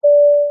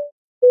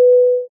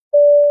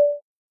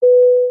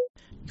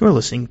You're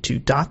listening to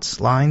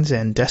Dots, Lines,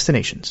 and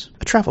Destinations,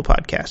 a travel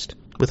podcast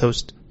with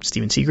hosts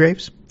Stephen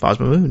Seagraves,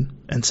 Fosma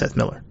Moon, and Seth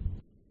Miller.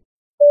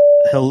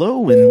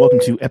 Hello, and welcome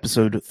to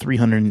episode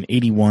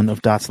 381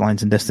 of Dots,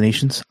 Lines, and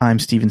Destinations. I'm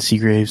Stephen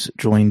Seagraves,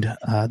 joined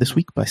this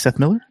week by Seth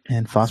Miller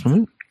and Fosma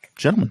Moon.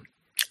 Gentlemen.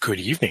 Good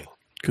evening.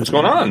 What's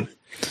going on?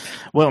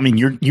 Well, I mean,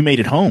 you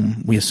made it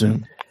home, we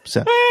assume,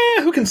 Seth.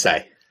 Who can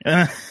say?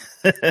 I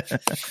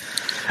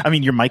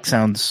mean, your mic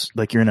sounds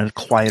like you're in a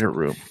quieter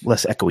room,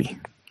 less echoey.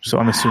 So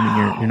I'm assuming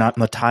you're not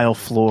on the tile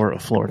floor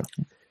of Florida.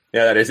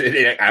 Yeah, that is.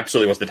 It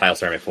absolutely was the tile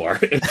ceramic floor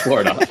in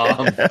Florida.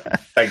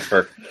 Thanks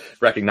for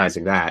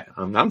recognizing that.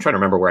 I'm trying to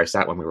remember where I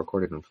sat when we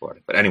recorded in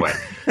Florida. But anyway,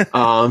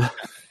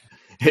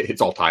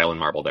 it's all tile and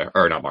marble there.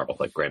 Or not marble,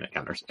 like granite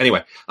counters.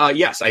 Anyway,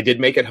 yes, I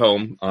did make it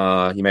home.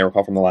 You may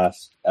recall from the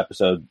last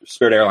episode,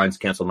 Spirit Airlines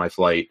canceled my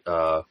flight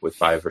with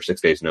 5 or 6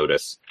 days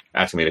notice,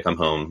 asking me to come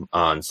home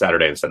on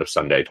Saturday instead of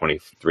Sunday,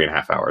 23 and a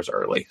half hours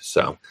early.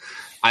 So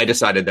I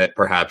decided that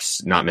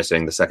perhaps not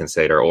missing the second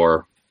Seder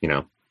or,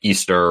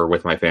 Easter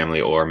with my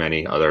family or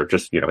many other,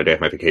 just, a day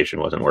of my vacation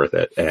wasn't worth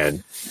it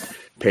and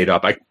paid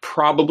up. I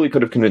probably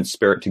could have convinced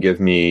Spirit to give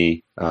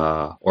me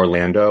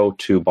Orlando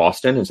to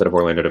Boston instead of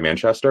Orlando to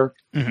Manchester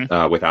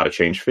without a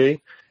change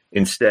fee.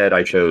 Instead,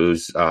 I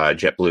chose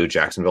JetBlue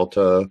Jacksonville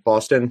to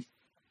Boston.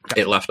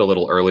 It left a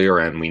little earlier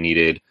and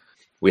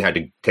we had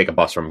to take a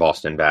bus from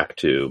Boston back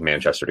to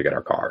Manchester to get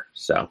our car.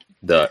 So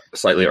the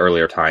slightly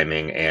earlier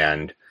timing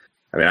and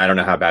I don't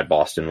know how bad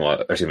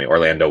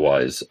Orlando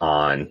was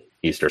on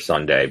Easter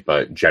Sunday,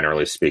 but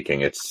generally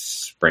speaking, it's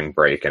spring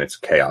break and it's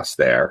chaos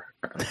there.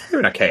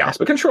 Maybe not chaos,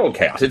 but controlled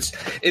chaos.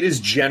 It is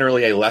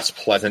generally a less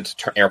pleasant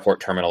airport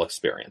terminal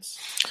experience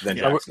than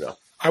Jacksonville.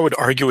 I would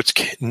argue it's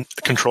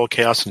controlled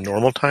chaos in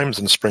normal times,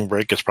 and spring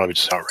break is probably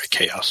just outright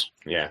chaos.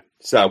 Yeah.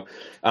 So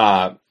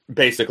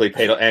basically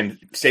paid and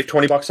saved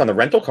 $20 on the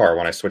rental car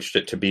when I switched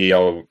it to be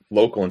a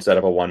local instead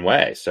of a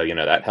one-way. So,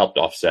 that helped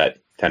offset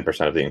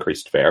 10% of the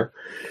increased fare.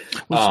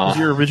 Was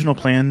your original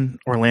plan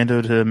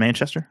Orlando to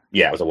Manchester?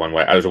 Yeah, it was a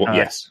one-way.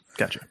 Yes.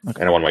 Gotcha.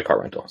 Okay. And a one-way car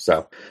rental.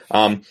 So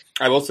I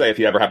will say, if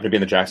you ever happen to be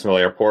in the Jacksonville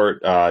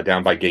airport,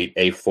 down by gate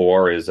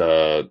A4 is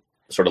a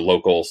sort of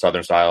local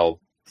Southern-style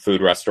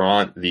food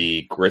restaurant.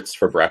 The grits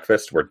for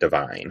breakfast were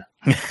divine.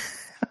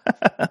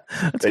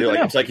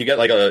 It's like you get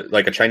like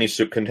a Chinese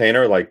soup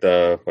container, like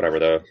I don't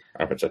know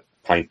if it's a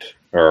pint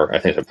or I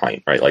think it's a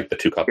pint, right? Like the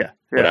 2-cup,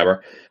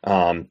 whatever.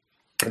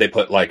 They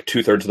put like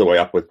 2/3 of the way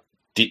up with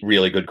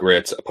really good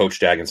grits, a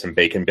poached egg, and some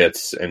bacon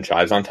bits and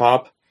chives on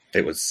top.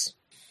 It was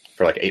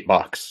for like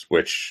 $8,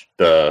 which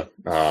the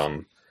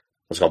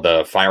what's called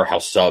the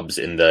Firehouse Subs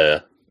in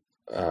the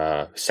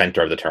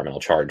center of the terminal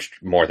charged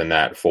more than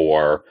that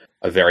for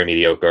a very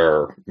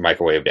mediocre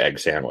microwaved egg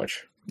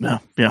sandwich. No,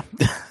 yeah.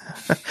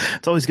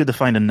 It's always good to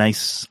find a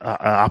nice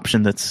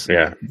option that's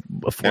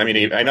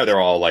affordable. I know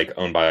they're all like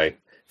owned by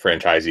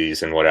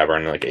franchisees and whatever,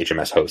 and like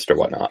HMS Host or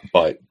whatnot,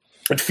 but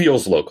it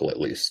feels local at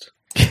least.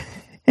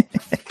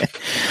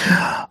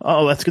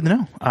 Oh, that's good to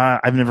know.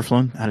 I've never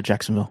flown out of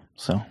Jacksonville,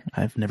 so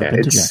I've never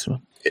been to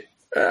Jacksonville.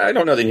 I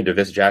don't know that you need to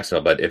visit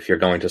Jacksonville, but if you're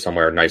going to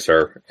somewhere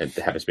nicer, it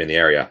happens to be in the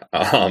area.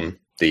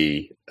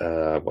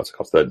 What's it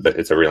called?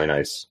 It's a really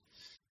nice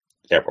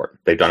airport.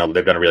 They've done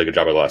a really good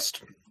job over the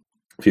last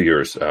few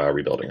years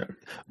rebuilding it.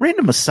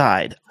 Random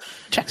aside,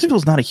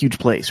 Jacksonville's not a huge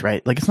place,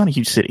 right? Like, it's not a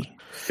huge city.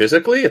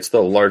 Physically, it's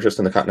the largest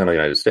in the continental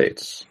United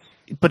States.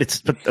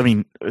 But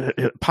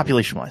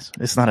population-wise,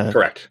 it's not a...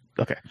 Correct.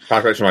 Okay.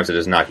 Population-wise, it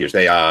is not huge.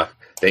 They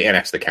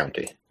annexed the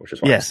county, which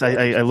is why. Yes,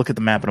 I look at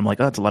the map and I'm like,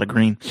 oh, that's a lot of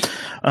green.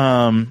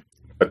 So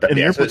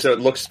it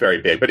looks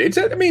very big. But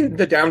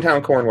the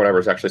downtown core and whatever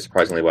is actually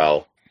surprisingly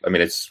well.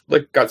 It's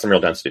like got some real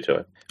density to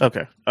it.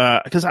 Okay.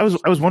 Because I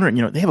was wondering,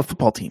 they have a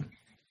football team.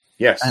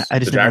 Yes, I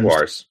just the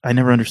Jaguars. I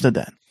never understood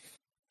that.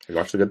 You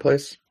watched The Good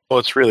Place? Well,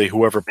 it's really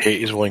whoever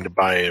is willing to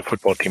buy a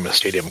football team, a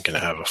stadium can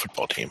have a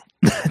football team.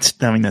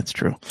 That's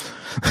true.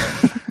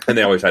 And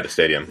they always had a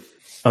stadium.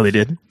 Oh, they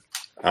did?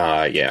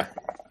 Yeah.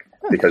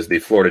 Because the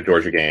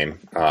Florida-Georgia game,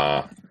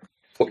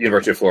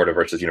 University of Florida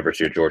versus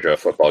University of Georgia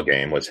football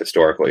game was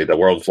historically the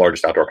world's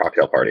largest outdoor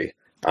cocktail party.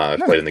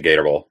 Played in the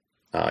Gator Bowl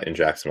in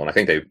Jacksonville. And I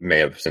think they may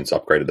have since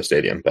upgraded the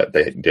stadium, but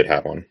they did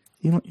have one.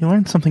 You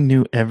learn something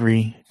new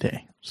every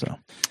day. So,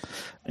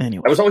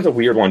 anyway. That was always a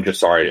weird one,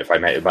 just sorry if I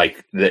may.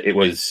 It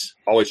was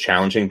always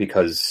challenging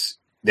because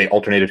they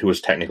alternated who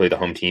was technically the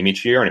home team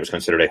each year, and it was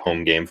considered a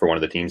home game for one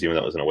of the teams, even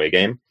though it was an away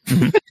game.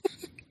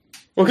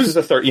 Well, because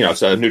it's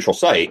it's a neutral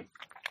site,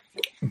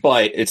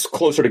 but it's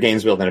closer to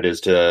Gainesville than it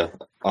is to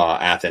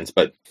Athens,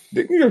 but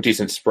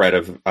decent spread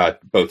of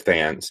both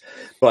fans.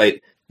 But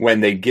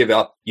when they give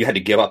up, you had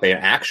to give up an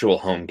actual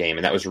home game,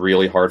 and that was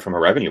really hard from a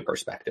revenue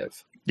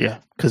perspective. Yeah,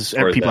 because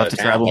people have to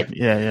travel.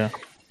 Yeah.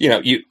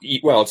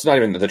 It's not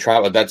even the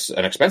travel. That's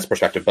an expense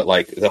perspective, but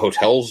like the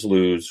hotels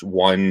lose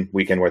one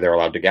weekend where they're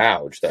allowed to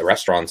gouge. The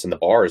restaurants and the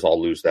bars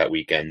all lose that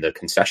weekend. The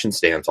concession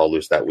stands all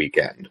lose that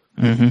weekend.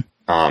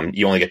 Mm-hmm.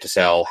 You only get to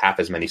sell half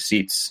as many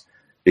seats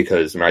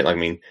because,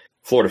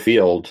 Florida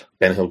Field,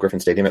 Ben Hill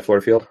Griffin Stadium at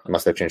Florida Field,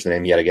 unless they've changed the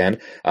name yet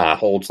again,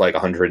 holds like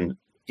 100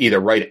 either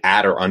right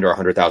at or under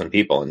 100,000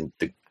 people, and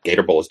the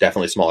Gator Bowl is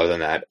definitely smaller than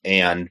that.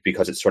 And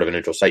because it's sort of a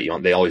neutral site,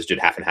 they always did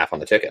half and half on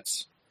the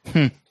tickets.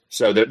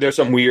 So there's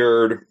some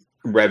weird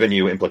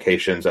revenue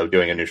implications of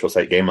doing a neutral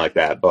site game like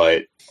that,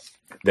 but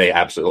they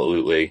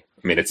absolutely.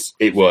 I mean,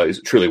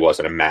 it truly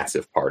wasn't a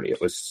massive party.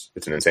 It's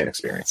an insane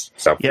experience.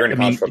 So if you're into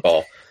college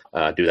football,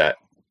 do that.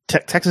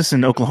 Texas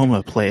and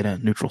Oklahoma play at a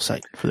neutral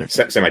site for their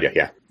team. Same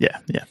idea. Yeah.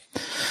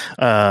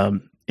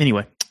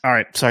 Anyway, all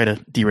right. Sorry to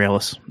derail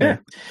us. Yeah.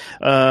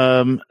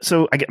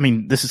 So I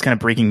mean, this is kind of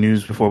breaking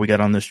news before we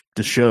got on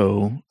the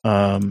show.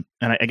 And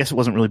I guess it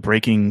wasn't really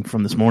breaking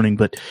from this morning,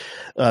 but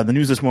the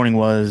news this morning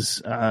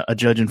was a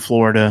judge in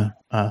Florida,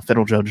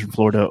 federal judge in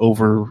Florida,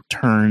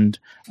 overturned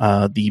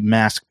the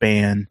mask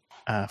ban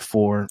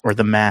or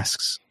the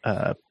masks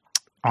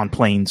on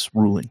planes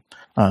ruling.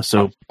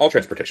 So all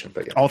transportation,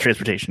 but yeah. All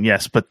transportation,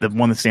 yes, but the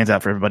one that stands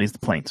out for everybody is the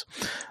planes.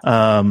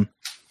 And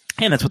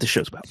that's what this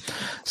show's about.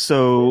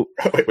 So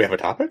wait, we have a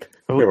topic?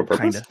 We have a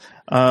purpose?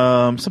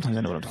 Kinda. Sometimes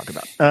I know what I'm talking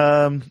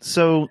about.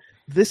 So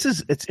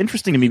it's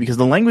interesting to me because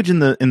the language in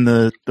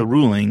the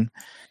ruling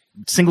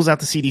singles out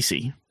the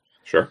CDC.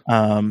 Sure.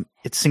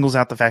 It singles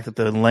out the fact that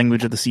the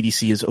language of the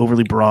CDC is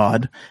overly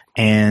broad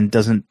and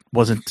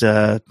wasn't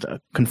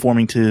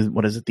conforming to,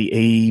 what is it,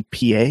 the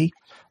APA,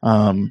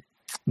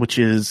 which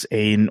is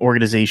an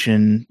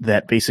organization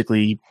that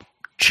basically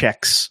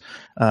checks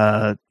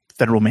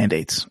federal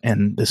mandates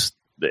and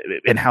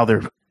how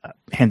they're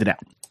handed out.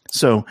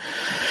 So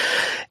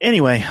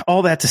anyway,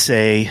 all that to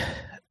say,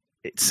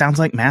 it sounds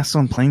like masks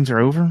on planes are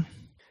over.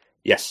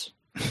 Yes.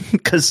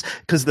 Because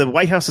the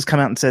White House has come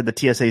out and said the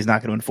TSA is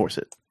not going to enforce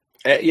it.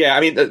 Yeah, I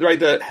mean, right.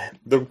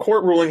 The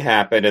court ruling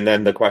happened, and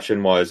then the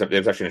question was, it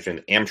was actually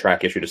interesting.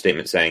 Amtrak issued a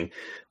statement saying,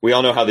 "We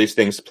all know how these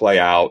things play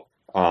out.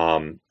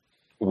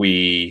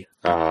 We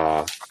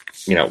know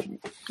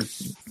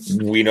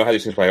how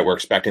these things play out. We're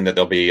expecting that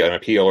there'll be an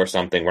appeal or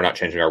something. We're not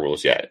changing our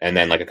rules yet." And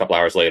then, like a couple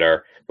hours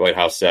later, the White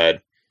House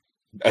said,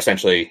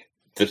 essentially,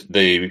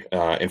 the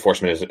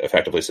enforcement is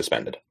effectively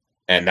suspended,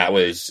 and that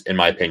was, in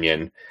my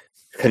opinion,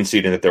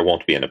 conceding that there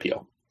won't be an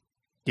appeal.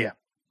 Yeah,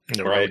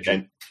 right.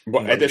 And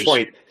at this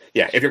point.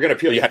 Yeah, if you're going to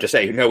appeal, you have to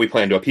say, no, we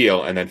plan to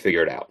appeal, and then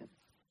figure it out.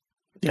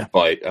 Yeah.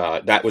 But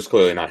that was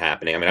clearly not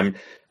happening. I mean,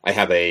 I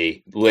have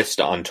a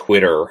list on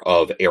Twitter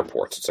of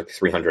airports. It's like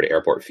 300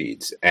 airport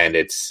feeds, and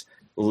it's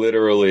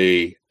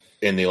literally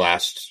in the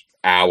last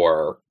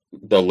hour,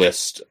 the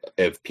list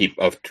of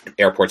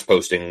airports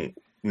posting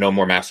no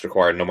more masks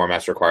required, no more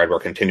masks required. We're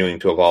continuing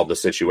to evolve the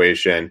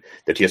situation.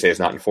 The TSA is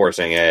not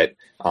enforcing it.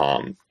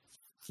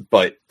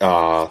 But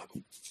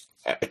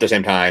at the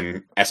same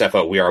time,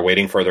 SFO, we are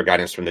awaiting further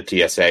guidance from the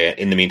TSA.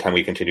 In the meantime,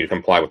 we continue to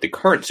comply with the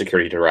current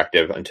security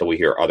directive until we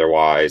hear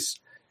otherwise.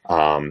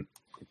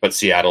 But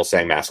Seattle's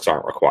saying masks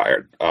aren't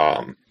required.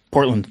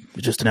 Portland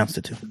just announced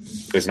it too.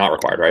 It's not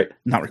required, right?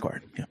 Not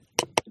required. Yeah.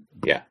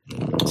 Yeah.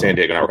 San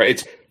Diego not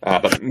required.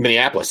 But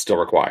Minneapolis still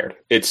required.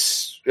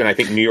 And I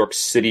think New York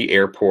City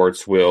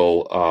airports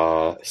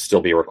will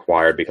still be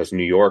required because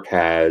New York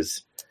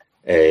has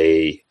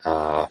a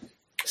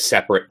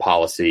separate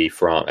policy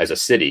as a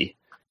city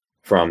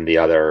from the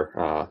other,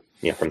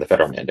 from the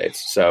federal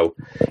mandates. So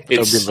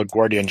it's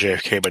LaGuardia and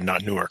JFK, but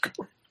not Newark.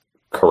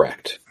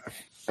 Correct.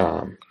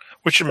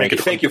 Which should make it.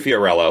 Thank you,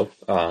 Fiorello.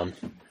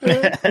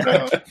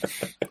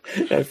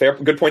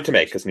 Good point to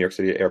make because New York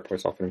City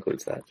airports often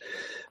includes that.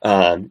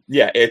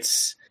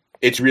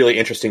 It's really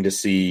interesting to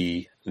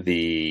see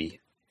the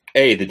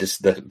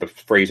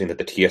phrasing that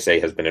the TSA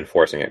has been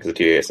enforcing it, because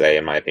the TSA,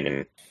 in my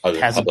opinion, other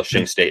than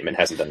publishing statement,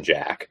 hasn't done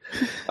jack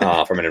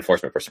from an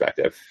enforcement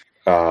perspective.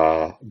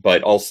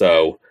 But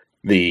also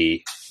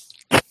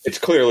it's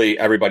clearly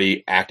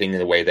everybody acting in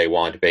the way they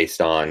want based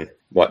on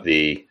what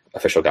the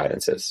official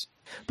guidance is.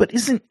 But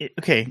isn't it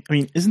okay? I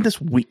mean, isn't this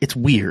it's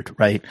weird,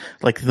 right?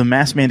 Like the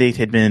mask mandate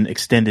had been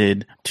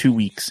extended 2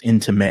 weeks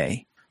into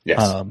May,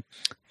 yes,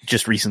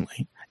 just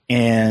recently,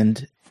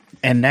 and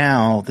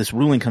now this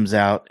ruling comes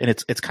out, and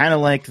it's kind of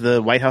like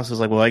the White House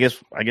is like, well, I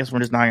guess we're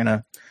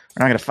not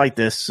gonna fight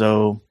this.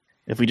 So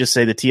if we just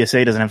say the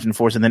TSA doesn't have to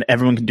enforce it, then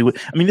everyone can do it.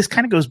 I mean, this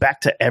kind of goes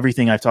back to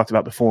everything I've talked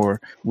about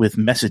before with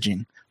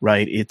messaging,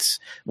 right? It's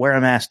wear a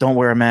mask, don't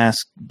wear a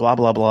mask, blah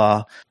blah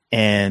blah,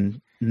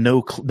 and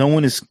no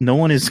one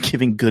is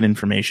giving good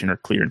information or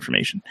clear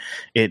information.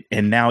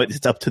 And now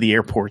it's up to the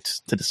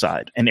airports to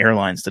decide and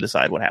airlines to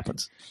decide what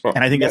happens. Well,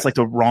 and I think that's like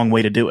the wrong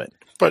way to do it.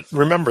 But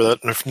remember that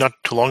if not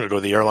too long ago,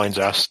 the airlines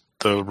asked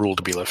the rule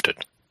to be lifted.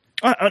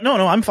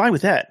 No, I'm fine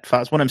with that,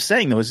 Foz. What I'm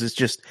saying though is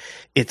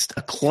it's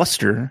a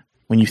cluster.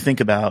 When you think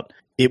about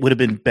it, would have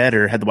been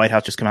better had the White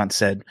House just come out and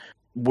said,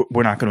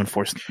 we're not going to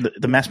enforce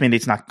the mask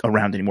mandate's not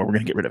around anymore. We're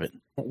going to get rid of it.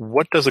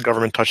 What does the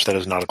government touch that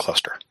is not a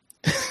cluster?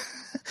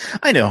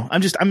 I know.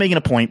 I'm making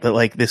a point that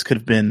like this it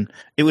would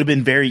have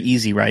been very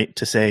easy, right?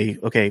 To say,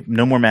 okay,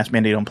 no more mask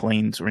mandate on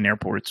planes or in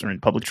airports or in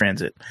public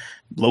transit.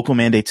 Local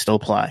mandates still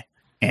apply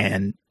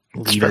and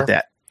leave it at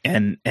that.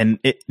 And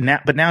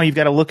now you've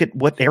got to look at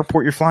what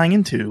airport you're flying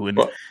into. And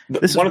one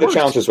of the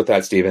challenges with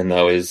that, Stephen,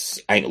 though,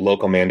 is I think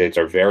local mandates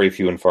are very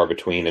few and far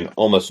between, and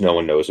almost no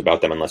one knows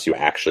about them unless you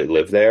actually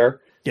live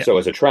there. Yeah. So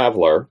as a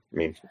traveler, I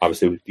mean,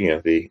 obviously,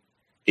 the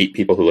 8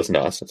 people who listen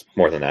to us, it's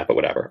more than that, but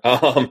whatever.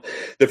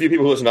 The few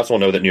people who listen to us will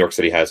know that New York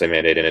City has a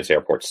mandate in its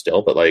airport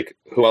still, but like,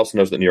 who else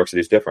knows that New York City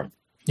is different?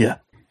 Yeah,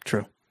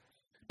 true.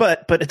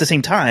 But at the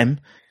same time,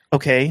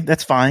 okay,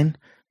 that's fine.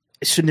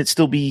 Shouldn't it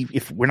still be,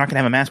 if we're not going to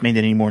have a mask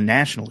mandate anymore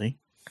nationally,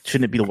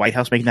 shouldn't it be the White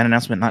House making that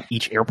announcement, not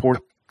each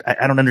airport?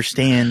 I don't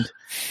understand.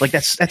 Like,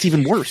 that's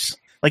even worse.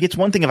 Like, it's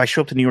one thing if I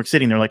show up to New York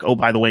City and they're like, oh,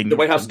 by the way. The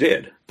White House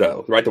did,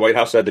 though, right? The White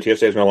House said the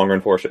TSA is no longer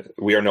enforcing.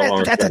 We are no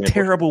longer. That's a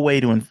terrible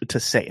way to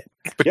say it.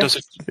 But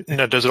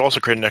does it also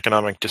create an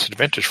economic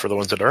disadvantage for the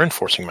ones that are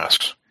enforcing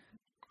masks?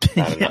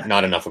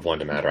 Not enough of one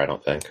to matter, I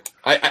don't think.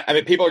 I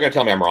mean, people are going to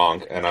tell me I'm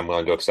wrong, and I'm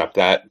willing to accept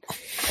that.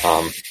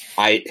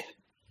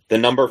 The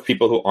number of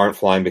people who aren't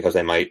flying because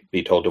they might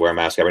be told to wear a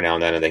mask every now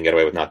and then get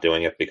away with not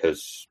doing it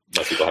because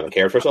most people haven't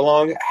cared for so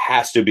long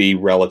has to be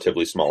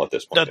relatively small at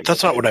this point.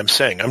 That's not what I'm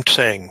saying. I'm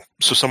saying,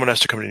 so someone has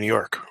to come to New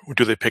York.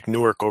 Do they pick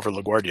Newark over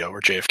LaGuardia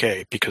or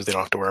JFK because they don't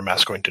have to wear a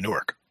mask going to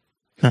Newark?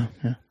 Huh,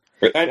 yeah.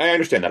 I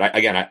understand that.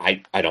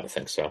 I don't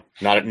think so.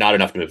 Not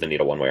enough to move the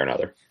needle one way or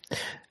another.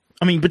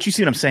 I mean, but you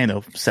see what I'm saying,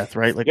 though, Seth,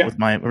 right? Like, with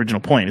my original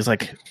point, is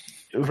like,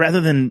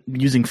 rather than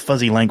using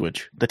fuzzy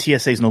language, the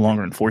TSA is no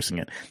longer enforcing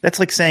it. That's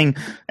like saying,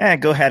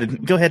 go ahead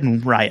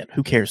and riot.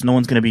 Who cares? No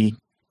one's going to be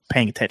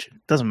paying attention.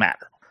 It doesn't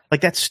matter.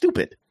 Like, that's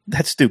stupid.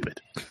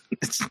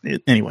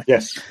 Anyway.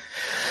 Yes.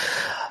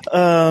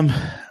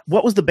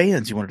 What was the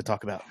bans you wanted to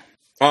talk about?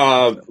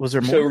 Was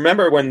there more? So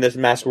remember when this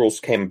mask rules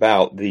came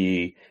about,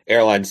 the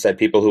airlines said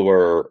people who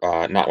were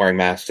not wearing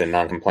masks and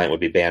non-compliant would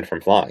be banned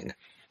from flying.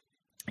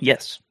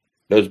 Yes.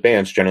 Those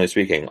bans, generally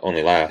speaking,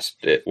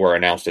 were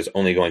announced as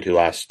only going to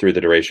last through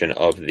the duration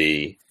of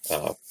the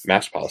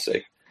mask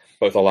policy.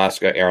 Both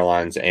Alaska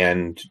Airlines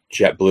and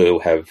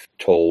JetBlue have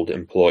told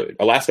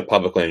Alaska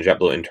publicly and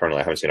JetBlue internally,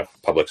 I haven't seen a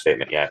public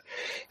statement yet,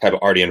 have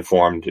already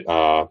informed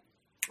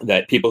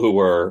that people who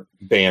were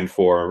banned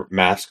for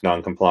mask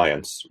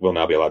non-compliance will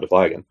now be allowed to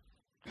fly again.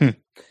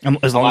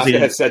 As long Alaska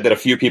has said that a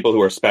few people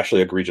who are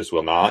especially egregious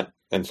will not.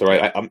 And so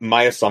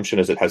my assumption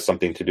is it has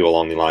something to do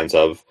along the lines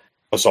of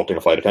assaulting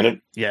a flight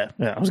attendant. Yeah.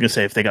 I was going to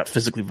say, if they got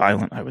physically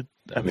violent, I would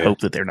hope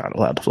that they're not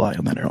allowed to fly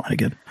on that airline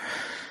again.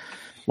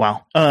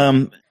 Wow.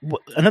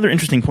 Another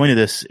interesting point of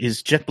this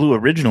is JetBlue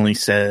originally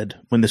said,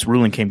 when this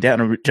ruling came down,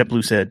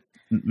 JetBlue said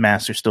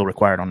masks are still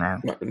required on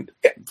our...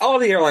 All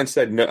of the airlines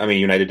said no. I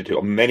mean, United did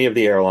too. Many of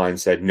the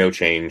airlines said no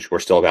change. We're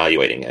still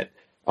evaluating it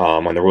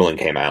when the ruling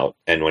came out.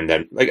 And when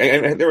then,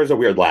 and there was a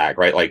weird lag,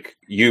 right? Like,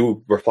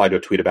 you replied to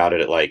a tweet about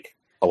it at like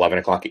 11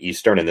 o'clock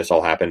Eastern, and this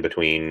all happened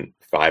between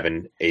 5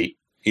 and 8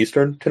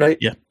 Eastern tonight.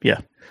 Yeah.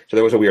 So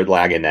there was a weird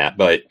lag in that,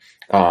 but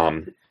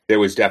there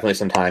was definitely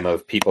some time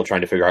of people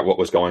trying to figure out what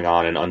was going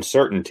on and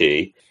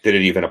uncertainty. Did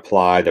it even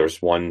apply? There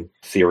was one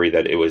theory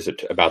that it was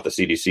about the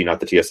CDC,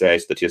 not the TSA,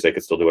 so the TSA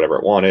could still do whatever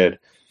it wanted,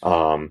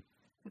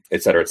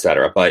 et cetera, et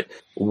cetera. But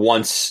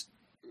once,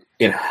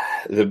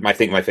 I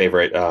think my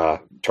favorite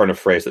turn of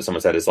phrase that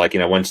someone said is like,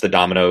 once the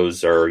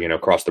dominoes are,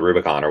 cross the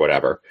Rubicon or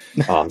whatever.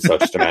 So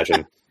just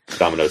imagine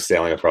dominoes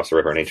sailing across the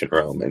river in ancient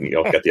Rome, and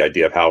you'll get the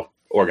idea of how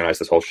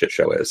organized this whole shit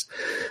show is.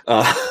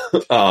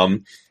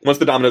 Once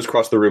the dominoes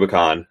crossed the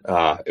Rubicon,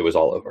 it was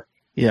all over.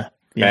 Yeah.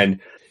 And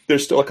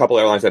there's still a couple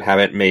airlines that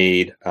haven't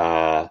made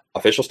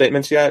official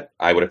statements yet.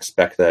 I would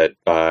expect that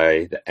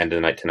by the end of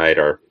the night tonight,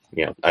 or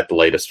at the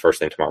latest first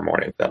thing tomorrow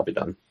morning, that'll be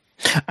done.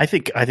 I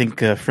think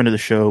a friend of the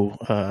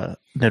show,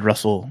 Ned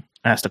Russell,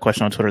 asked a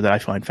question on Twitter that I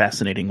find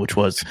fascinating, which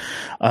was,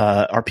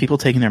 are people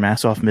taking their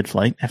masks off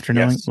mid-flight after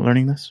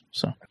learning this?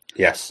 So.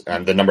 Yes,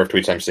 and the number of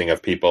tweets I'm seeing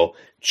of people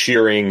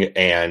cheering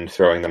and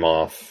throwing them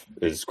off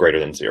is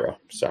greater than 0.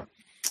 So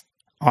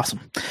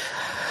awesome.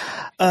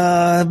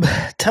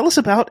 Tell us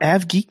about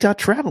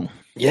avgeek.travel.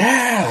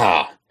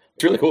 Yeah,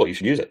 it's really cool. You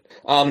should use it.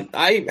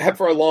 I have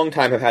for a long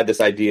time have had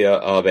this idea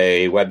of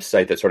a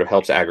website that sort of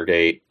helps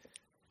aggregate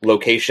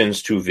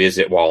locations to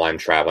visit while I'm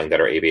traveling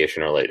that are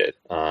aviation related.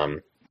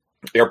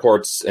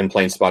 Airports and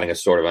plane spotting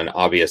is sort of an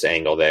obvious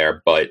angle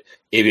there, but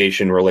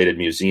aviation-related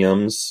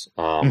museums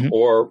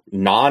or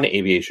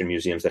non-aviation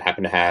museums that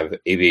happen to have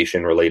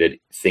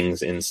aviation-related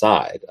things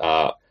inside.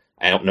 I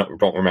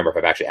don't remember if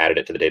I've actually added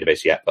it to the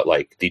database yet, but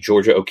like the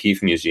Georgia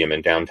O'Keeffe Museum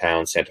in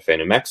downtown Santa Fe,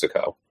 New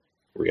Mexico.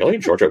 Really?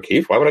 Georgia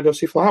O'Keeffe? Why would I go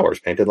see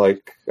flowers painted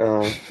like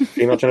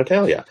female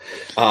genitalia?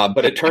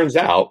 But it turns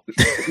out,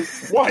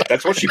 what?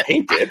 That's what she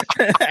painted.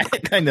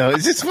 I know.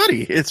 It's just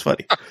funny. It's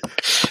funny.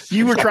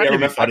 You were trying to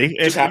be funny.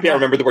 Just happy I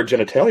remembered the word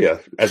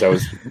genitalia as I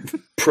was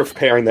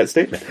preparing that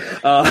statement.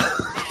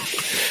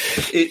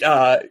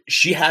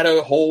 She had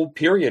a whole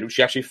period.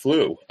 She actually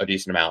flew a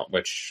decent amount,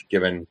 which,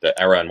 given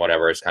the era and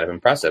whatever, is kind of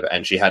impressive.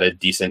 And she had a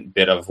decent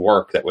bit of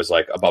work that was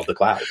like above the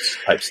clouds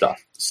type stuff.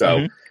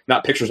 So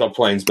not pictures of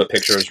planes, but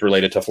pictures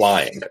related to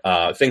flying,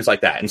 things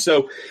like that. And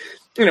so,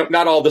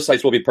 not all the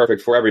sites will be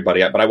perfect for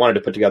everybody, but I wanted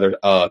to put together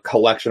a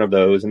collection of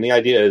those. And the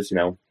idea is,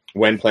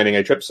 when planning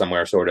a trip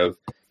somewhere, sort of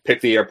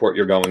pick the airport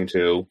you're going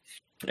to,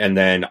 and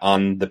then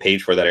on the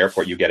page for that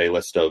airport, you get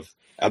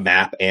a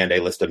map and a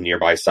list of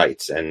nearby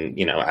sites. And,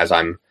 as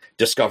I'm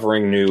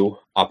discovering new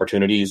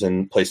opportunities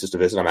and places to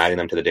visit, I'm adding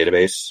them to the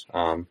database,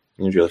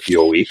 usually a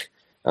few a week.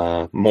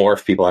 More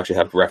if people actually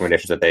have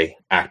recommendations that they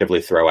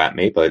actively throw at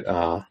me, but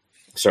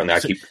certainly I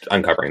keep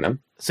uncovering them.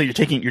 So you're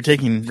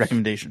taking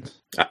recommendations?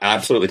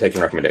 Absolutely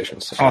taking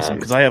recommendations. Awesome,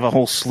 because I have a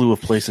whole slew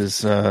of places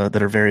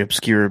that are very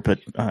obscure but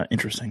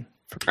interesting.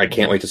 I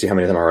can't wait to see how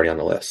many of them are already on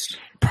the list.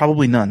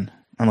 Probably none,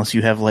 unless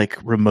you have like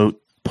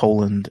remote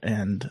Poland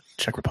and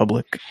Czech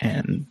Republic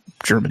and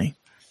Germany.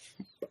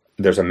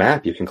 There's a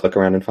map you can click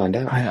around and find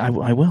out. I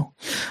will.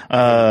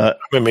 I'm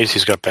amazed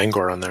he's got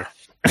Bangor on there.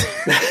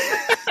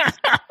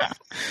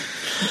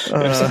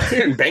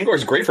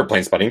 Bangor's great for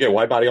plane spotting. You get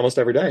wide body almost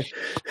every day.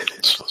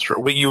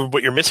 But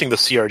you're missing the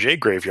CRJ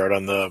graveyard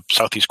on the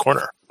southeast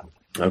corner.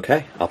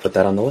 Okay, I'll put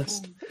that on the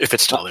list. If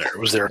it's still there. It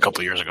was there a couple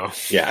of years ago.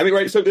 Yeah, I mean,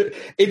 right. So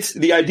it's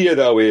the idea,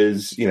 though,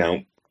 is,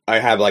 I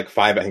have like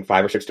 5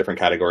 or 6 different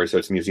categories. So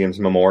it's museums,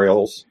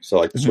 memorials. So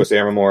like the Swiss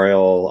Air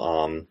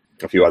Memorial,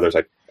 a few others.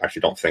 I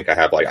actually don't think I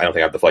have I don't think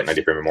I have the Flight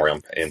 93 Memorial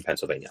in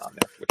Pennsylvania on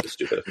there, which is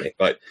stupid of me.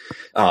 But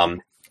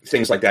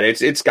things like that.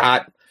 It's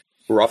got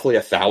roughly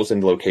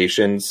 1,000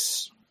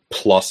 locations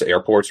plus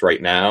airports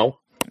right now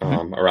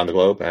around the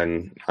globe,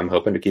 and I'm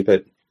hoping to keep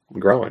it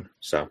growing.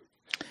 So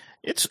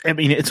it's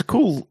a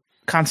cool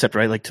concept,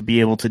 right? Like to be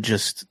able to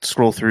just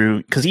scroll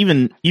through, because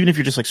even if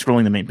you're just like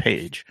scrolling the main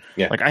page,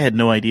 like I had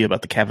no idea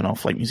about the Kavanaugh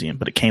Flight Museum,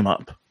 but it came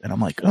up, and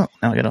I'm like, oh,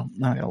 now I gotta.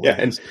 Yeah,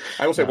 and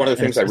I will say one of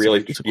the things one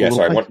of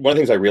the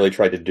things I really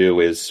tried to do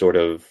is sort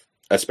of,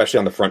 especially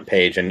on the front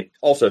page and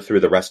also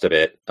through the rest of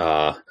it,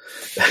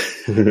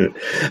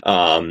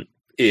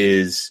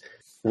 is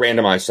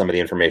randomize some of the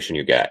information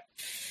you get.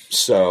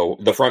 So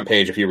the front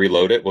page, if you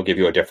reload it, will give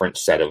you a different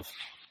set of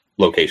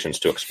locations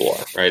to explore,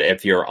 right?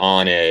 If you're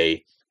on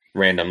a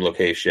random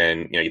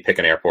location, you pick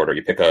an airport or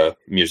you pick a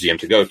museum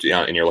to go to,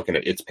 and you're looking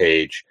at its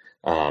page,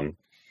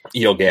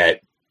 you'll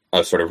get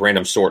a sort of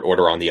random sort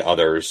order on the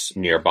others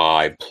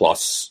nearby,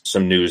 plus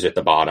some news at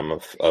the bottom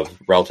of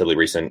relatively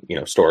recent,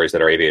 stories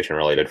that are aviation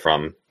related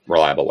from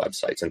reliable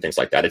websites and things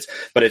like that. It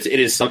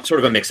is some sort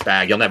of a mixed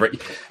bag. I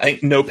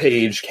think no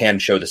page can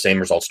show the same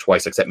results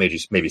twice, except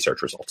maybe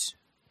search results.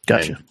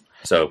 Gotcha. And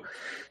so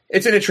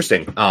it's an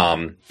interesting, I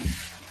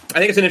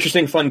think it's an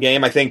interesting, fun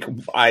game. I think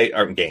it's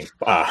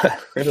a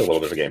little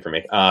bit of a game for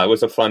me. It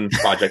was a fun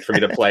project for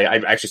me to play. I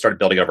actually started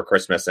building it over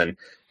Christmas, and it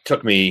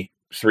took me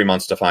 3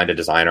 months to find a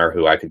designer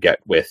who I could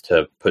get with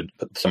to put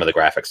some of the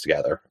graphics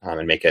together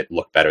and make it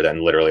look better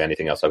than literally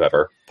anything else I've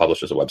ever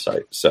published as a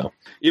website. So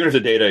even if the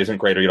data isn't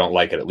great or you don't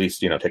like it, at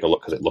least, take a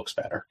look because it looks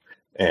better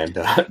and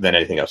than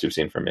anything else you've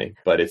seen from me.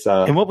 But it's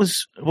and what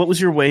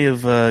was your way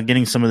of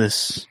getting some of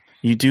this?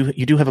 You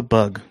do have a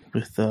bug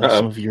with some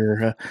of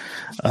your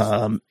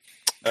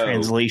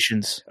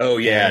translations. Oh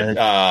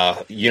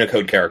yeah,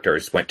 Unicode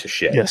characters went to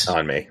shit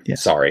on me.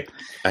 Yes. Sorry,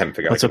 I haven't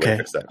figured out. That's okay. To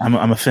fix that.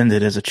 I'm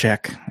offended as a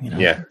Czech.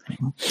 Yeah.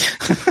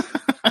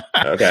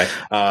 Okay.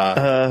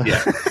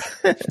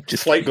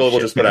 Flight Global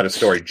just put out a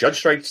story. Judge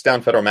strikes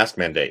down federal mask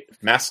mandate.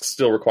 Masks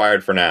still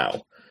required for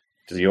now.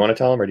 Do you want to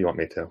tell him, or do you want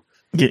me to?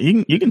 Yeah,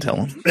 you can tell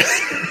him.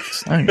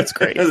 I think that's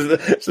great.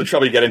 It's the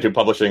trouble you get into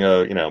publishing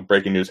a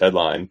breaking news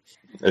headline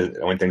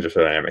when things are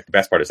so dynamic. The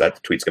best part is that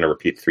the tweet's going to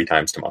repeat 3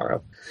 times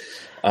tomorrow.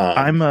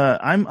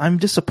 I'm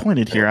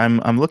disappointed here.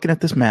 I'm looking at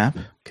this map.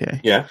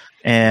 Okay. Yeah.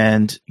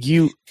 And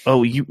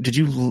did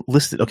you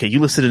list it? Okay, you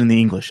listed it in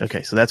the English.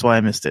 Okay, so that's why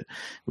I missed it.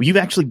 Well, you've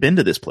actually been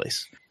to this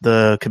place,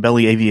 the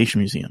Kabeli Aviation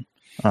Museum,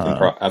 outside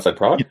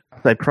Prague.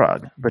 Outside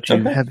Prague, but you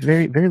have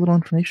very, very little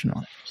information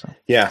on it. So.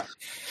 Yeah.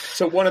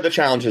 So one of the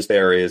challenges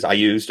there is I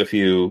used a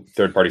few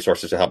third-party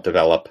sources to help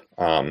develop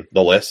the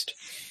list,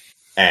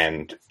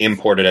 and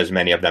imported as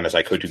many of them as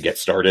I could to get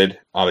started.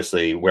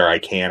 Obviously, where I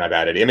can, I've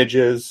added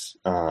images,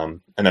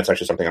 and that's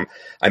actually something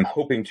I'm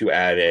hoping to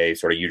add a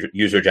sort of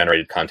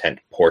user-generated content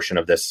portion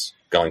of this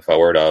going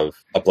forward, of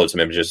upload some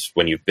images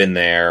when you've been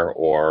there,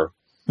 or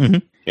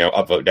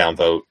upvote,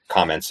 downvote,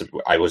 comments,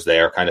 I was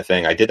there kind of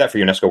thing. I did that for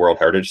UNESCO World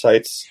Heritage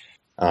Sites,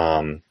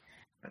 and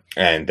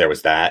there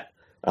was that.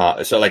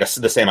 So like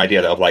the same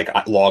idea of like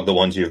log the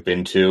ones you've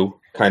been to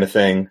kind of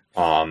thing.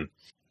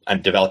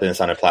 I'm developing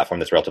this on a platform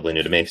that's relatively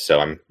new to me, so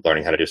I'm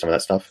learning how to do some of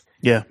that stuff.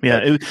 Yeah.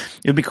 It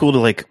would be cool to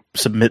like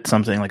submit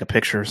something like a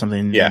picture or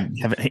something. Yeah.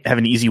 Have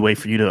an easy way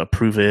for you to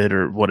approve it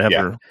or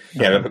whatever.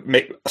 Yeah.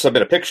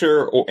 Submit a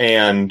picture,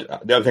 and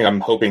the other thing I'm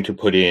hoping to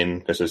put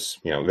in, this is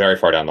very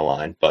far down the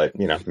line, but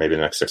maybe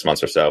the next 6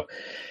 months or so,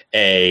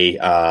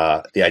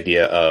 the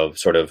idea of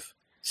sort of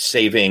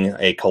saving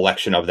a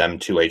collection of them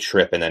to a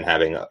trip and then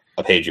having a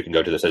page you can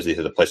go to that says these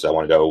are the places I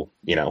want to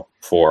go,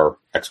 for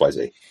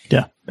XYZ.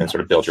 Yeah. And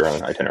sort of build your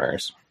own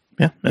itineraries.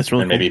 Yeah, that's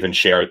really cool. Maybe even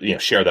share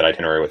that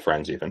itinerary with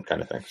friends, even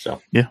kind of thing.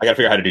 So yeah, I got to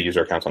figure out how to do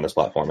user accounts on this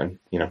platform and,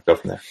 go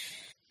from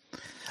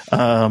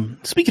there.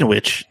 Speaking of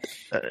which,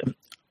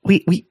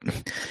 we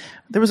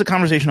there was a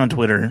conversation on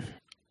Twitter.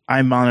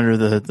 I monitor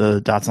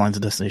the Dots, Lines,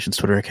 and Destinations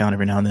Twitter account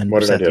every now and then.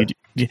 What did I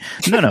do?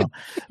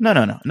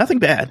 No, nothing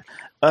bad.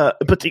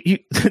 But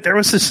there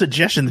was a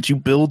suggestion that you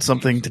build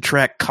something to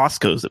track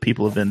Costco's that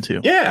people have been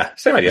to. Yeah,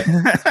 same idea.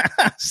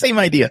 Same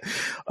idea.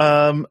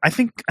 I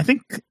think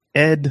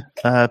Ed,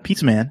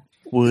 Pizza Man,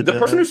 would. The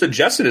person who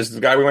suggested is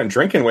the guy we went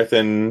drinking with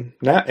in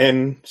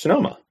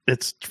Sonoma.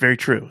 It's very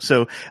true.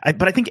 So,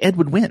 but I think Ed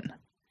would win.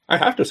 I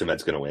have to assume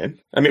Ed's going to win.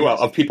 I mean, well,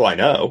 of people I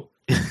know.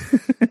 I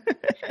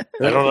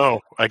don't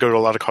know. I go to a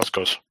lot of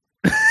Costco's.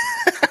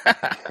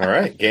 All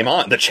right, game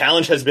on. The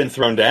challenge has been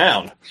thrown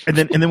down. And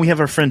then we have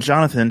our friend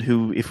Jonathan,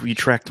 who, if we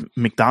tracked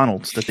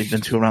McDonald's that they've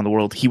been to around the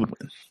world, he would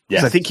win.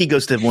 Yes. I think he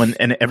goes to one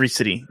in every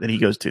city that he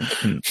goes to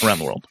around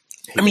the world.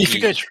 I mean, if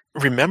you guys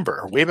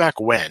remember, way back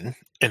when,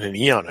 in an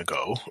eon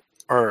ago,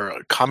 a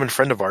common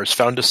friend of ours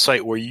found a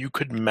site where you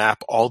could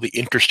map all the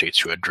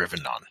interstates you had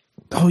driven on.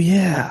 Oh,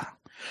 yeah.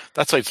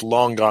 That site's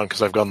long gone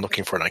because I've gone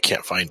looking for it and I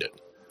can't find it.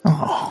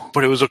 Oh.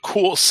 But it was a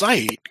cool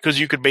site because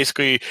you could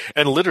basically,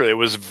 and literally it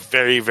was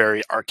very,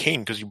 very arcane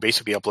because you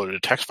basically uploaded a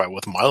text file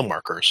with mile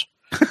markers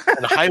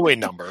and a highway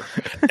number,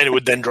 and it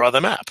would then draw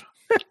the map.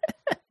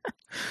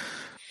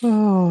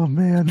 Oh,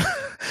 man.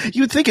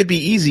 You would think it'd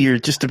be easier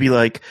just to be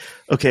like,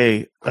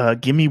 okay,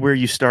 give me where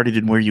you started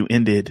and where you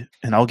ended,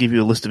 and I'll give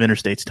you a list of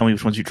interstates. Tell me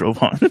which ones you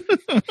drove on.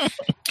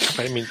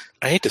 I mean,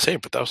 I hate to say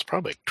it, but that was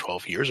probably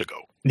 12 years ago.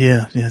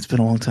 Yeah, it's been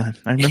a long time.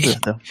 I remember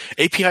that, though.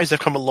 APIs have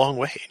come a long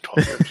way in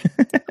 12 years.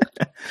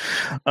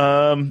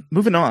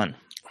 Moving on.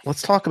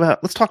 Let's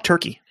talk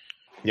Turkey.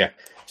 Yeah.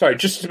 Sorry,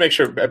 just to make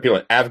sure,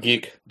 people,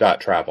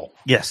 avgeek.travel.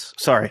 Yes.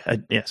 Sorry.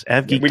 Yes,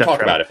 avgeek.travel. We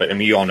talk about it, but I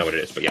mean, you all know what it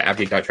is. But yeah,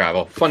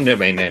 avgeek.travel. Fun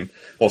domain name.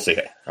 We'll see.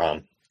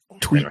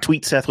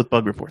 Tweet Seth with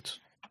bug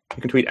reports.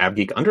 You can tweet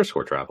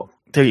avgeek_travel.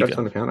 There you That's go.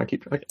 on the account.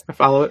 I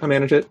follow it. I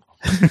manage it.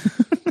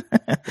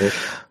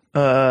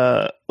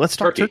 Let's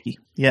talk Turkey.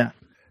 Yeah.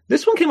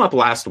 This one came up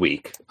last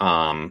week.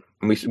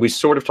 We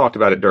sort of talked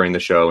about it during the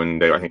show,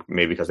 and I think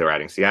maybe because they were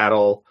adding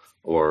Seattle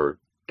or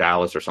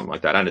Dallas or something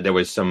like that. I know there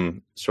was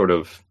some sort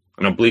of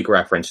an oblique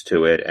reference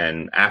to it,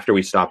 and after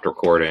we stopped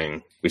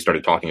recording, we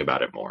started talking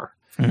about it more.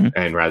 Mm-hmm.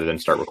 And rather than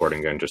start recording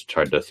again, just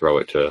decided to throw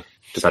it to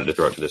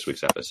this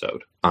week's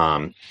episode.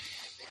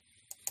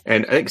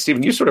 And I think,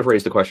 Stephen, you sort of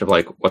raised the question of,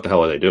 like, what the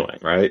hell are they doing,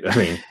 right? I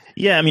mean,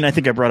 yeah, I mean, I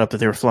think I brought up that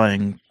they were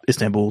flying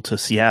Istanbul to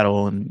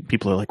Seattle, and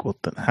people are like, well,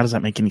 how does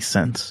that make any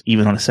sense?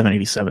 Even on a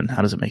 787,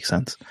 how does it make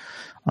sense?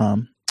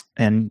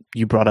 And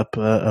you brought up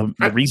a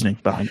reasoning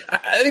behind it.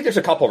 I think there's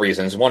a couple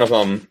reasons. One of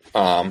them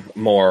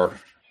more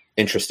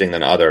interesting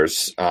than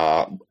others,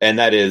 and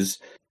that is,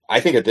 I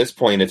think at this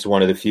point, it's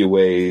one of the few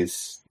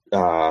ways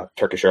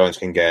Turkish Airlines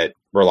can get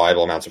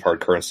reliable amounts of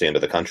hard currency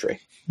into the country.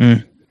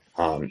 Mm.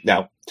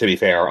 Now, to be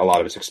fair, a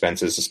lot of its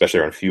expenses, especially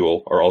around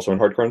fuel, are also in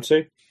hard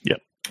currency. Yeah,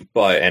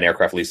 and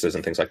aircraft leases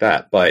and things like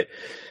that. But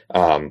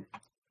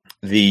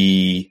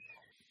the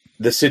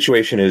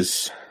situation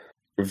is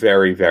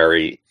very,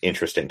 very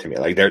interesting to me.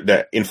 Like,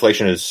 the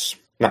inflation is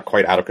not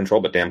quite out of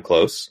control, but damn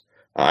close.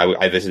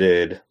 I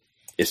visited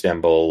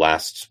Istanbul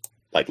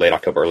late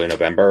October, early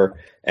November,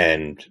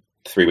 and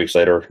 3 weeks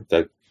later,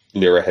 the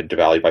lira had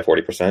devalued by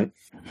 40%.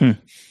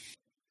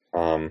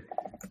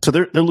 So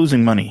they're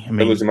losing money. I mean,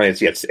 they're losing money.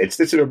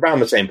 It's around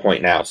the same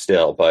point now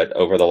still, but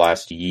over the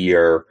last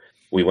year,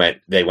 they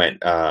went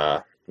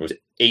it was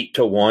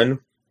 8-1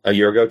 a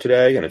year ago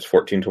today, and it's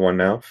 14-1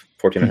 now,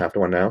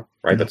 14.5-1 now,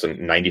 right? Mm-hmm. That's a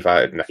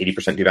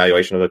 80%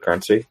 devaluation of the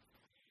currency,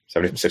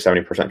 70%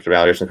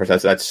 devaluation of the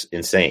currency. That's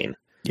insane.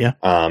 Yeah.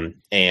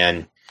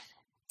 And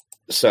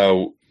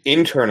so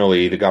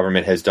internally, the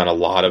government has done a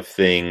lot of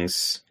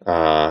things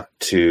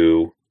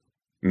to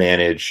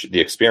manage the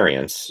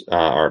experience,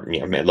 or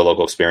the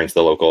local experience,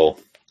 the local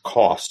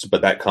costs,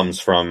 but that comes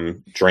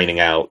from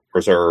draining out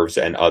reserves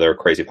and other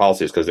crazy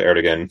policies, because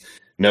Erdogan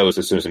knows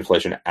as soon as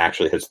inflation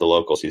actually hits the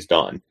locals, he's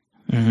done.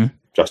 Mm-hmm.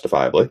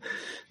 Justifiably.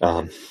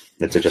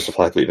 It's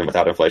justifiably even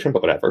without inflation,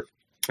 but whatever.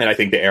 And I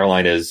think the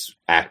airline is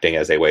acting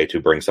as a way to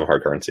bring some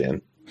hard currency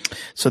in.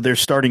 So they're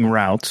starting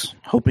routes,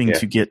 hoping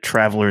to get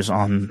travelers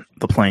on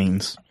the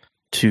planes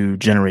to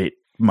generate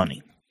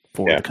money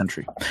for the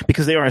country,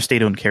 because they are a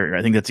state-owned carrier.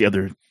 I think that's the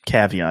other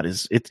caveat.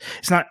 Is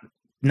it's not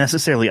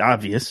necessarily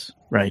obvious,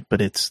 right? But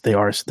they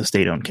are the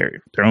state-owned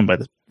carrier. They're owned by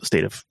the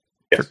state of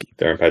Turkey.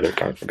 They're owned by the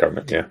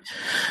government. Yeah.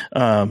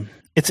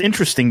 It's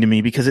interesting to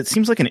me because it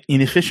seems like an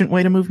inefficient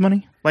way to move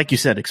money. Like you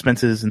said,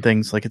 expenses and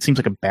things. Like, it seems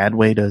like a bad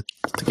way to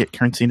get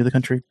currency into the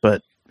country.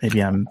 But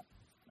maybe I'm.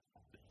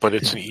 But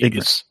it's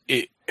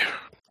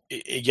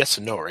yes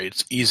and no, right?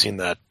 It's easy in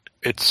that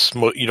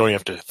you don't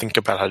have to think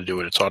about how to do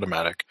it. It's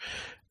automatic.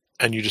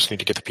 And you just need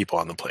to get the people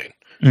on the plane.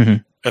 Mm-hmm.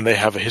 And they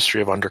have a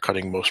history of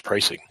undercutting most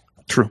pricing.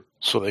 True.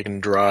 So they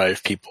can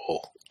drive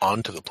people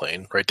onto the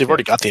plane, right? They've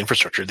already got the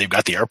infrastructure. They've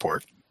got the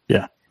airport.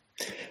 Yeah.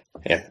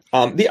 Yeah.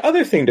 The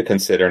other thing to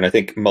consider, and I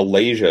think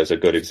Malaysia is a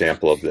good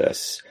example of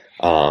this,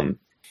 the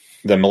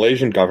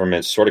Malaysian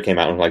government sort of came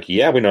out and was like,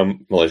 yeah, we know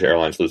Malaysia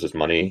Airlines loses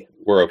money.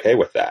 We're okay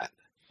with that.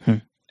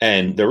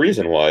 And the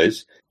reason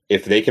was,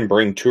 if they can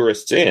bring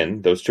tourists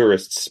in, those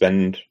tourists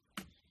spend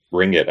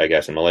ringgit, I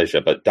guess, in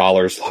Malaysia, but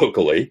dollars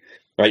locally,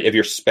 right? If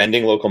you're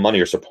spending local money,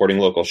 you're supporting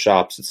local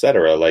shops,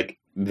 etc. Like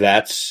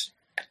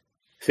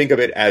think of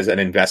it as an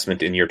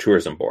investment in your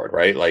tourism board,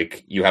 right?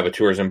 Like you have a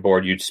tourism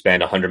board, you'd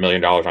spend $100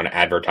 million on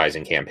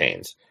advertising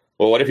campaigns.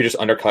 Well, what if you just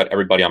undercut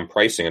everybody on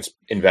pricing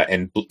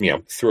and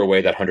threw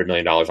away that $100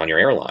 million on your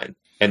airline?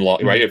 And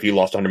right, if you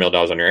lost $100 million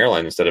on your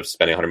airline instead of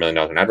spending $100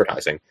 million in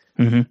advertising,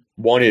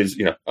 one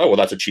is, oh, well,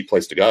 that's a cheap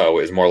place to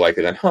go, is more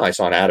likely than, I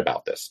saw an ad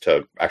about this,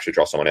 to actually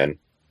draw someone in.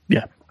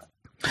 Yeah.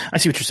 I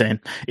see what you're saying.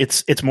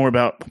 It's more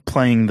about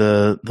playing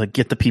the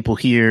get the people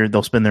here,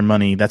 they'll spend their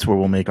money. That's where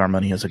we'll make our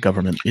money as a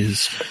government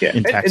is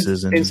in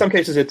taxes. And in some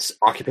cases, it's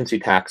occupancy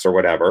tax or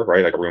whatever,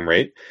 right? Like a room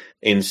rate.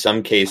 In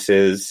some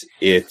cases,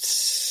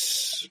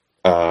 it's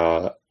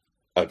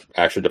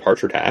actually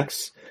departure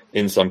tax.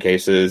 In some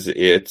cases,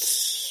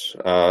 it's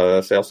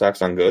sales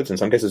tax on goods. In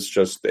some cases,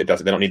 just they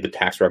don't need the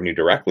tax revenue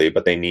directly,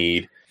 but they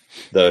need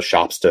the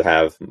shops to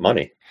have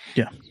money.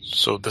 Yeah.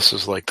 So this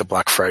is like the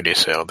Black Friday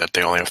sale that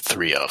they only have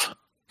 3 of.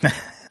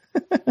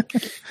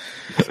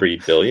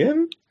 3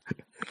 billion?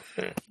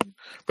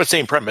 But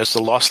same premise,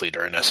 the loss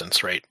leader in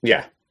essence, right?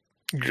 Yeah.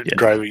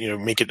 Drive,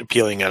 make it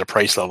appealing at a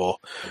price level,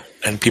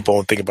 and people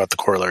won't think about the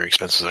corollary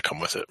expenses that come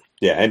with it.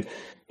 Yeah, and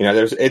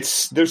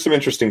there's some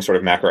interesting sort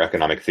of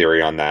macroeconomic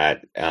theory on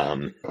that,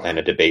 and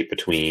a debate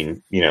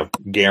between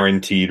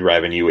guaranteed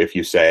revenue if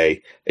you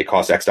say it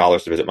costs X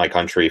dollars to visit my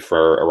country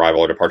for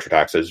arrival or departure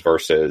taxes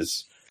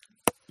versus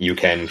you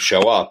can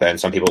show up and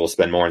some people will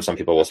spend more and some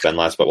people will spend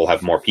less, but we'll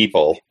have more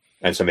people,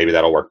 and so maybe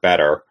that'll work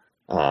better.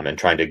 And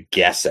trying to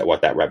guess at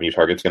what that revenue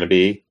target is going to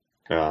be.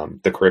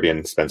 The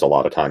Caribbean spends a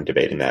lot of time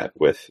debating that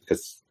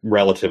because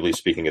relatively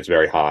speaking, it's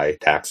very high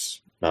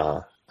tax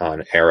on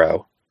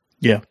aero.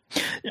 Yeah.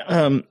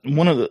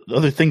 One of the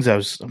other things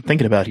I'm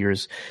thinking about here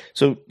is,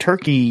 so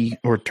Turkey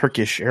or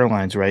Turkish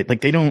Airlines, right?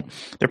 Like they're part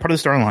of the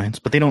Star Alliance,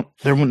 but they're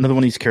another one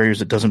of these carriers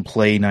that doesn't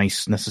play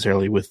nice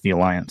necessarily with the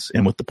alliance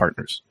and with the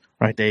partners,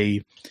 right?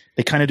 They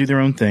kind of do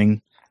their own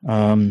thing.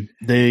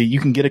 You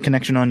can get a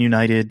connection on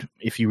United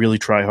if you really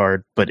try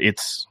hard, but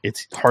it's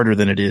harder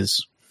than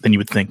you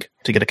would think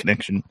to get a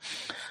connection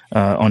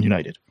on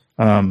United.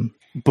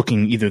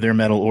 Booking either their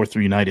metal or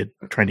through United,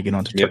 trying to get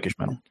onto Turkish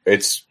metal.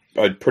 It's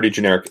a pretty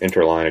generic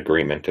interline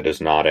agreement. It is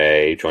not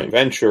a joint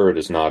venture. It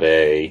is not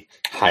a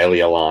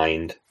highly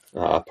aligned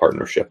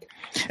partnership.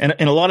 And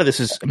a lot of this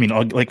is,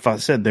 like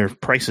Foz said, their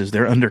prices,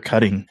 they're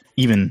undercutting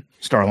even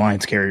Star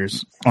Alliance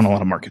carriers on a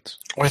lot of markets.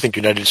 Well, I think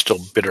United's still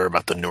bitter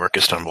about the Newark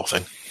Istanbul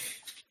thing.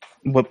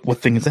 What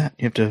thing is that?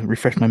 You have to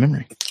refresh my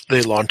memory.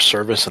 They launched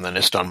service, and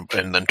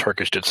then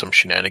Turkish did some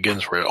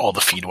shenanigans where all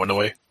the feed went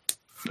away.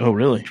 Oh,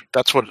 really?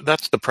 That's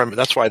the premise.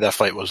 That's why that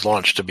flight was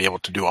launched, to be able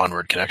to do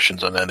onward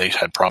connections, and then they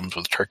had problems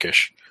with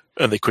Turkish,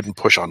 and they couldn't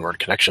push onward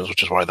connections,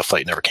 which is why the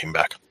flight never came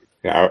back.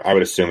 Yeah, I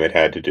would assume it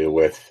had to do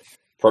with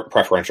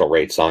preferential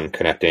rates on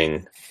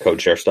connecting code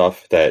share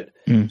stuff that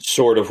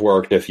sort of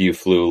worked if you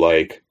flew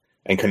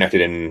and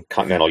connected in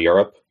continental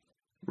Europe.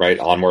 Right,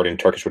 onward, and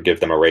Turkish would give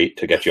them a rate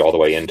to get you all the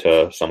way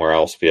into somewhere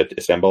else via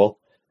Istanbul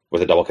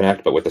with a double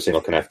connect, but with a single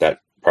connect,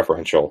 that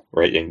preferential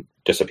rating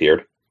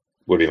disappeared,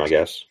 would be my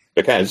guess.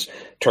 Because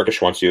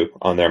Turkish wants you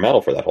on their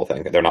metal for that whole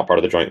thing. They're not part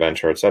of the joint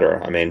venture,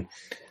 etc.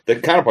 The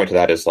counterpoint to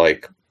that is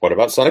what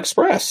about Sun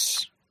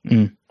Express?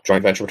 Joint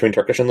venture between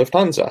Turkish and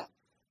Lufthansa.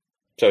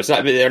 So it's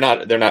not they're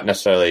not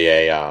necessarily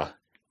they're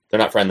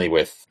not friendly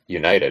with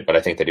United, but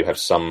I think they do have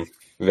some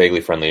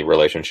vaguely friendly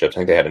relationships. I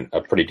think they had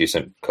a pretty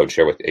decent code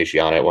share with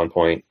Asiana at one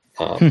point.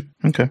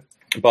 Okay.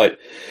 But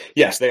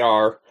yes, they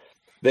are.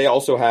 They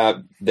also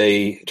have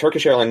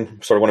Turkish airline,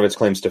 sort of one of its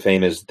claims to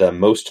fame is the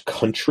most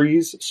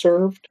countries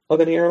served of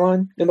any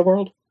airline in the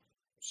world.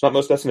 It's not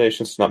most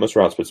destinations, it's not most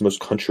routes, but it's most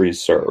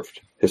countries served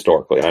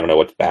historically. And I don't know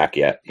what's back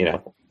yet,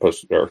 I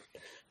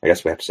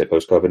guess we have to say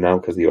post-COVID now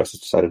because the U.S. has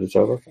decided it's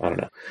over. I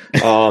don't know.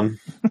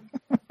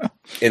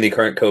 In the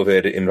current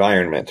COVID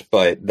environment,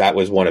 but that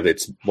was one of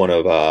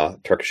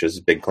Turkish's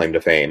big claim to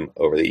fame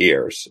over the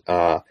years.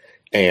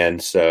 And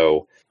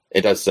so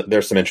it does.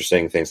 There's some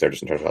interesting things there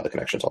just in terms of how the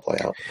connections all play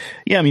out.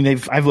 Yeah,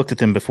 I've looked at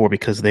them before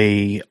because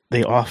they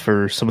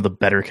offer some of the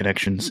better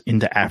connections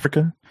into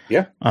Africa.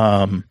 Yeah.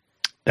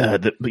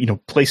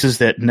 Places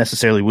that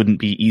necessarily wouldn't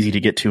be easy to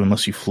get to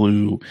unless you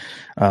flew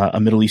a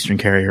Middle Eastern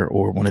carrier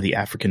or one of the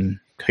African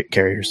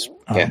carriers.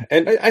 Yeah,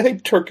 and I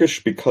think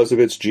Turkish, because of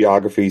its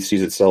geography,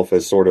 sees itself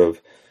as sort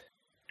of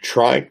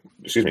trying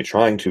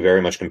to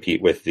very much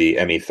compete with the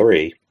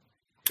ME3,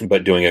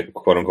 but doing it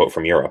quote unquote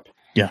from Europe.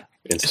 Yeah,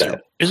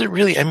 instead. Is it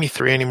really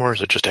ME3 anymore? Or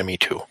is it just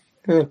ME2?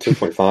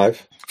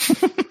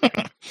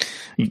 2.5.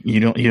 You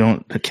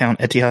don't count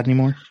Etihad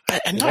anymore?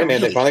 Hey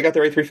man, they finally got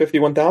their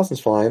A350-1000s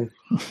flying.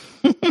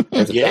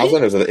 There's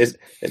 1,000.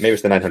 Maybe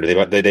it's the 900. They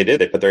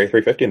put their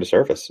A350 into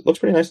service. It looks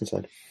pretty nice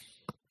inside.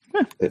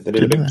 Yeah, they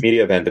did a big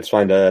media event. It's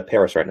flying to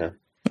Paris right now.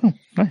 Oh,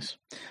 nice.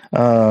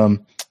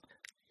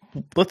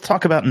 Let's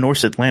talk about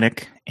Norse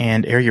Atlantic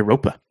and Air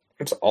Europa.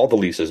 It's all the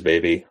leases,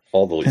 baby.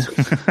 All the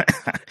leases.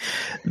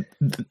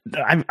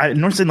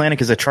 North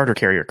Atlantic is a charter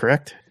carrier,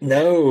 correct?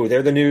 No,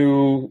 they're the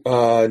new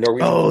Norwegian.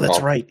 Oh, that's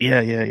long-haul. right.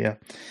 Yeah.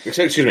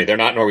 Excuse me, they're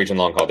not Norwegian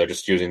long haul. They're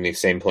just using the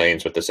same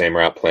planes with the same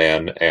route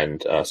plan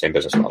and same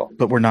business model.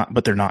 But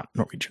they're not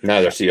Norwegian.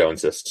 No, their CEO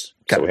insists.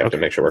 So we have to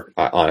make sure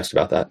we're honest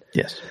about that.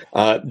 Yes.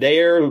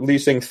 They're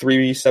leasing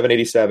 3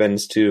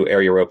 787s to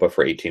Air Europa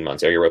for 18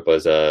 months. Air Europa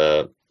is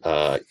a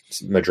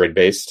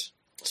Madrid-based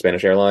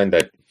Spanish airline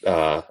that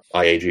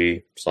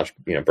IAG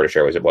 / British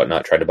Airways and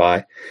whatnot tried to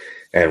buy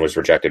and was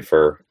rejected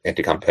for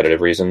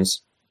anti-competitive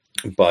reasons.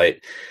 But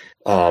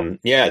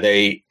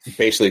they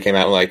basically came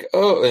out like,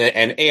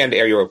 and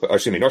Air Europa,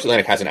 North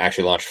Atlantic hasn't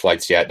actually launched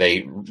flights yet.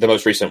 The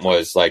most recent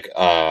was like,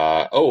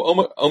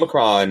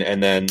 Omicron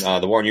and then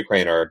the war in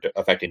Ukraine are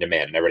affecting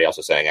demand, and everybody else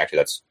is saying actually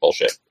that's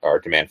bullshit. Our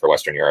demand for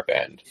Western Europe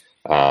and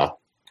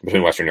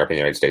between Western Europe and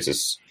the United States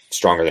is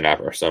stronger than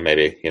ever. So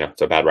maybe,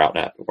 it's a bad route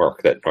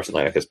network that North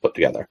Atlantic has put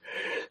together.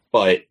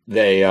 But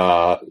they,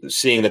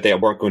 seeing that they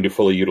weren't going to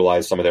fully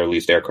utilize some of their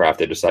leased aircraft,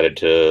 they decided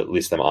to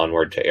lease them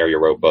onward to Air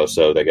Europa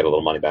so they get a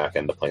little money back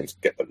and the planes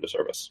get put into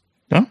service.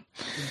 Oh,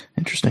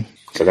 interesting.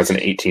 So that's an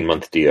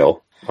 18-month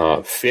deal.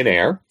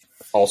 Finnair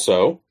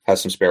also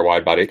has some spare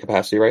wide-body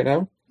capacity right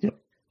now. Yep.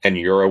 And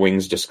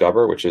Eurowings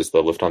Discover, which is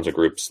the Lufthansa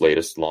Group's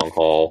latest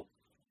long-haul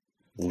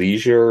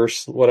leisure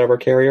whatever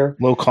carrier.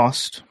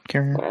 Low-cost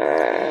carrier?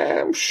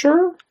 I'm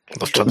sure.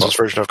 Lufthansa's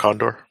version of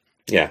Condor.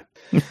 Yeah.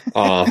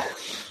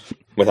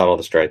 Without all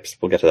the stripes.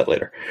 We'll get to that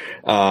later.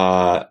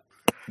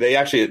 They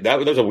actually, that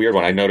was a weird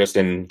one. I noticed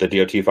in the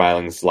DOT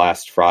filings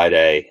last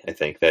Friday, I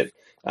think, that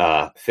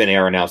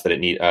Finnair announced that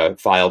it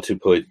filed to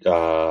put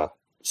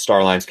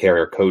Starline's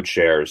carrier code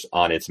shares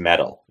on its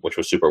metal, which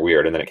was super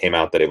weird. And then it came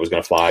out that it was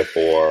going to fly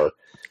for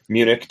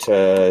Munich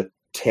to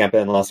Tampa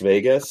and Las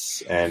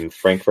Vegas and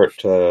Frankfurt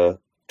to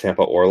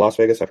Tampa or Las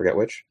Vegas. I forget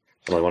which.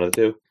 Only one of the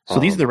two. So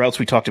these are the routes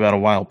we talked about a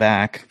while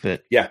back.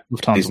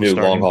 Lufthansa these new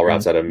long haul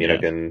routes out of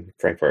Munich and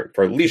Frankfurt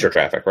for leisure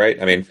traffic, right?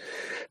 I mean,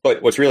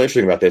 but what's really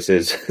interesting about this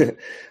is,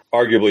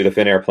 arguably, the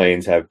Finnair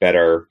planes have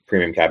better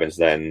premium cabins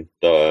than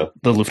the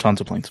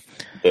Lufthansa planes.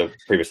 The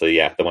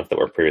ones that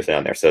were previously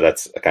on there. So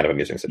that's a kind of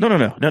amusing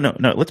situation.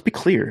 No. Let's be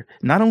clear.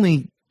 Not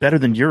only better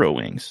than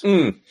Eurowings,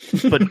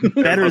 but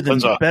better than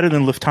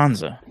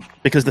Lufthansa,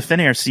 because the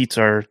Finnair seats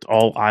are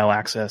all aisle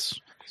access.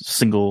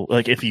 Single,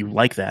 like if you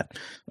like that,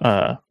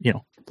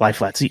 lie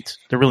flat seats.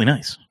 They're really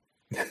nice.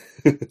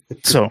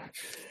 So,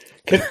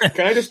 can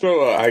I just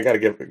throw? I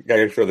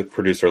gotta throw the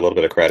producer a little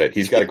bit of credit.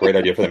 He's got a great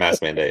idea for the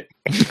mask mandate.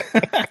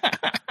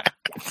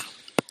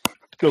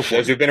 Go for it.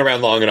 As you've been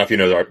around long enough,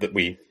 that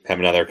we have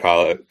another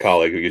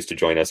colleague who used to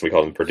join us. We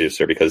called him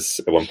producer because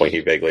at one point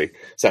he vaguely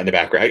sat in the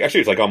background. Actually,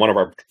 it was like on one of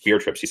our beer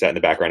trips. He sat in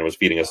the background and was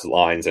feeding us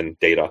lines and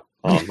data,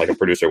 like a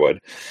producer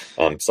would.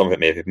 Some of it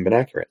may have even been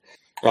accurate.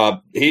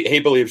 He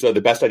believes the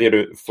best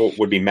idea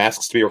would be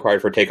masks to be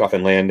required for takeoff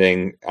and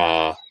landing,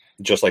 but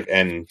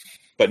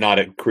not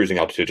at cruising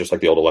altitude, just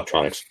like the old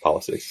electronics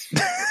policies.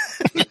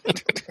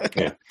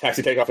 Yeah,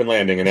 taxi takeoff and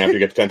landing, and after you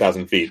get to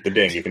 10,000 feet, the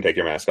ding, you can take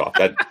your mask off.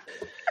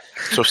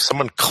 So if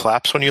someone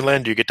claps when you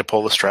land, do you get to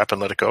pull the strap and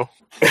let it go?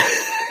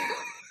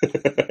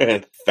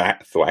 And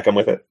thwack them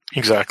with it.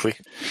 Exactly.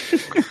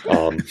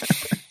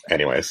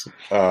 Anyways,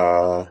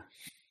 what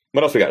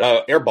else we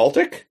got? Air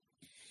Baltic.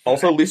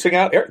 Also leasing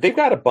out. They've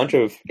got a bunch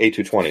of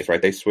A220s,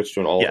 right? They switched to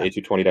an all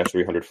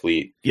A220-300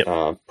 fleet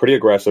pretty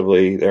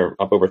aggressively. They're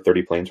up over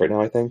 30 planes right now,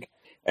 I think.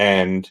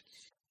 And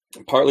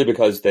partly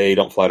because they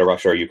don't fly to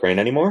Russia or Ukraine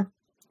anymore,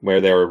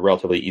 where they're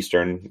relatively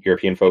Eastern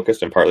European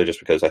focused, and partly just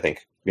because I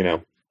think,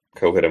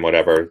 COVID and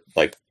whatever,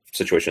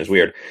 situation is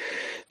weird.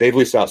 They've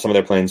leased out some of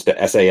their planes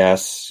to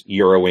SAS,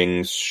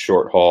 Eurowings,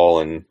 short haul,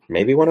 and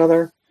maybe one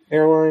other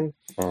airline.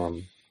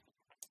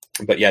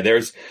 But yeah,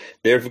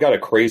 they've got a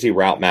crazy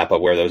route map of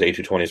where those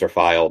A220s are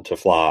filed to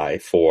fly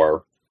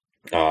for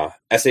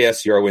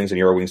SAS, Eurowings, and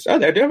Eurowings. Oh,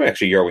 they do have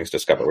actually Eurowings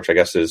Discover, which I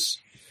guess is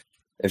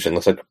interesting.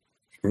 Looks like,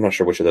 I'm not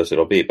sure which of those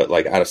it'll be, but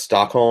out of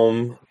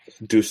Stockholm,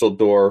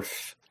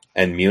 Dusseldorf,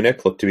 and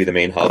Munich look to be the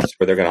main hubs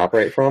where they're going to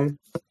operate from.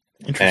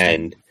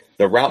 And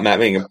the route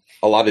mapping,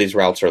 a lot of these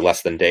routes are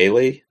less than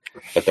daily,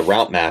 but the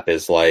route map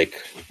is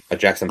like a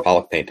Jackson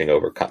Pollock painting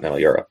over continental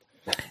Europe.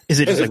 Is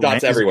it just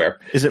dots everywhere?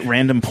 Is it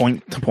random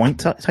point to point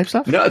type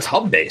stuff? No, it's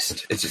hub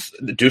based. It's just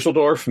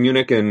Dusseldorf,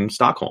 Munich, and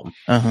Stockholm.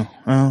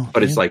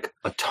 But it's like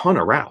a ton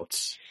of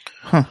routes.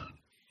 Huh.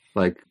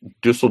 Like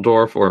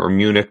Dusseldorf or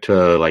Munich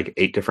to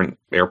 8 different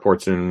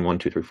airports in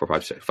 6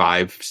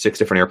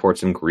 different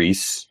airports in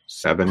Greece,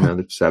 7,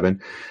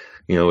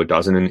 a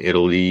dozen in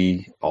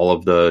Italy, all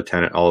of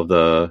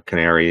the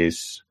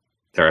Canaries.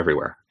 They're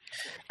everywhere.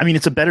 I mean,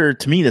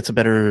 to me, that's a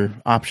better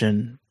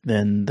option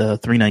than the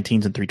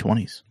 319s and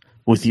 320s.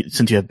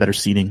 Since you have better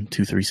seating,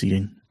 2-3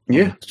 seating.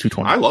 Yeah.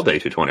 220. I love the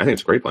A220. I think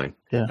it's a great plane.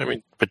 Yeah. I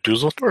mean, but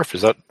Dusseldorf,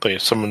 is that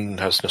someone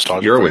has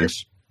nostalgia?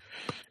 Eurowings.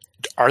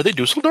 Are they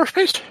Dusseldorf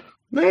based?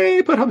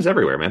 They put hubs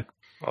everywhere, man.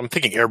 I'm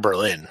thinking Air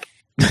Berlin.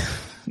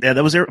 Yeah,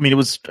 that was Air. I mean, it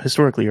was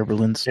historically Air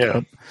Berlin's.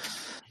 Yeah.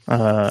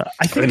 I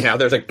think now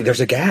there's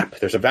a gap.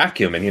 There's a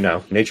vacuum,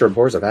 and nature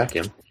abhors a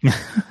vacuum.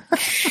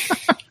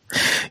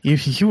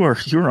 You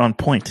are on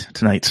point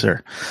tonight,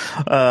 sir.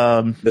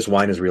 This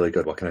wine is really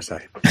good. What can I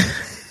say?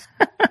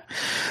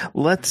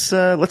 Let's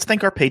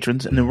thank our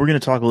patrons, and then we're going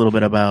to talk a little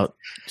bit about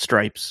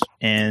Stripes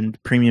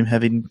and Premium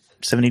Heavy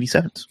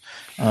 787s.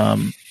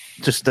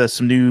 Just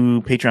some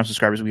new Patreon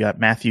subscribers. We got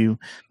Matthew,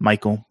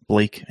 Michael,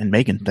 Blake, and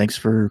Megan. Thanks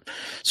for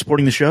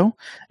supporting the show,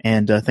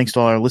 and thanks to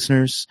all our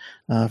listeners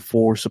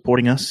for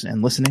supporting us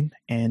and listening.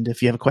 And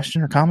if you have a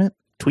question or comment,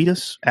 tweet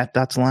us at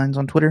DotsLines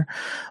on Twitter,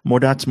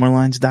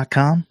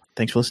 moredotsmorelines.com.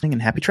 Thanks for listening,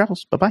 and happy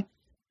travels. Bye-bye.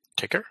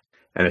 Take care.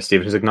 And as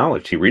Steven has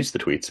acknowledged, he reads the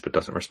tweets but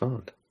doesn't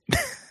respond.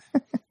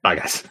 Bye,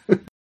 guys.